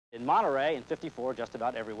in Monterey and 54 just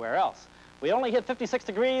about everywhere else. We only hit 56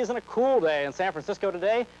 degrees and a cool day in San Francisco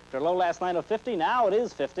today. After a low last night of 50, now it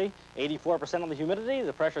is 50. 84% on the humidity.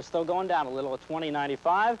 The pressure's still going down a little at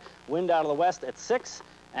 20.95. Wind out of the west at 6,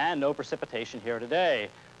 and no precipitation here today.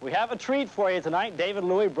 We have a treat for you tonight. David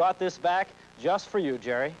Louie brought this back just for you,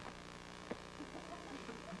 Jerry.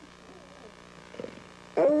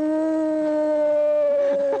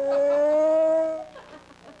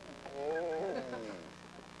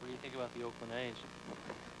 What do you think about the Oakland A's?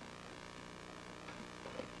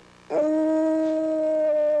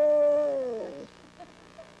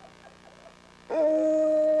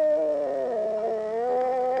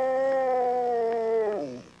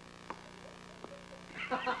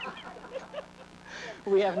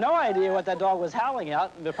 We have no idea what that dog was howling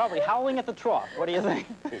at. They're probably howling at the trough. What do you think?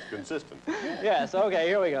 He's consistent. Yes, okay,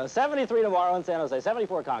 here we go. 73 tomorrow in San Jose,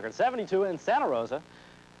 74 Concord, 72 in Santa Rosa.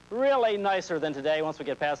 Really nicer than today once we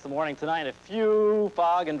get past the morning tonight. A few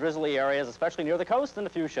fog and drizzly areas, especially near the coast, and a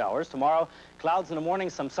few showers. Tomorrow, clouds in the morning,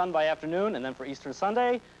 some sun by afternoon, and then for Easter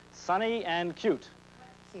Sunday, sunny and cute.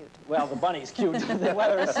 Cute. Well, the bunny's cute. The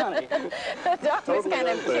weather is sunny. The dog was Totally kind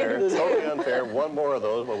of unfair. cute. Totally unfair. One more of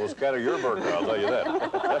those, but we'll scatter your burger, I'll tell you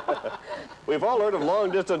that. We've all heard of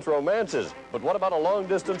long-distance romances, but what about a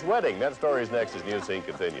long-distance wedding? That story's next as News Scene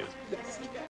continues.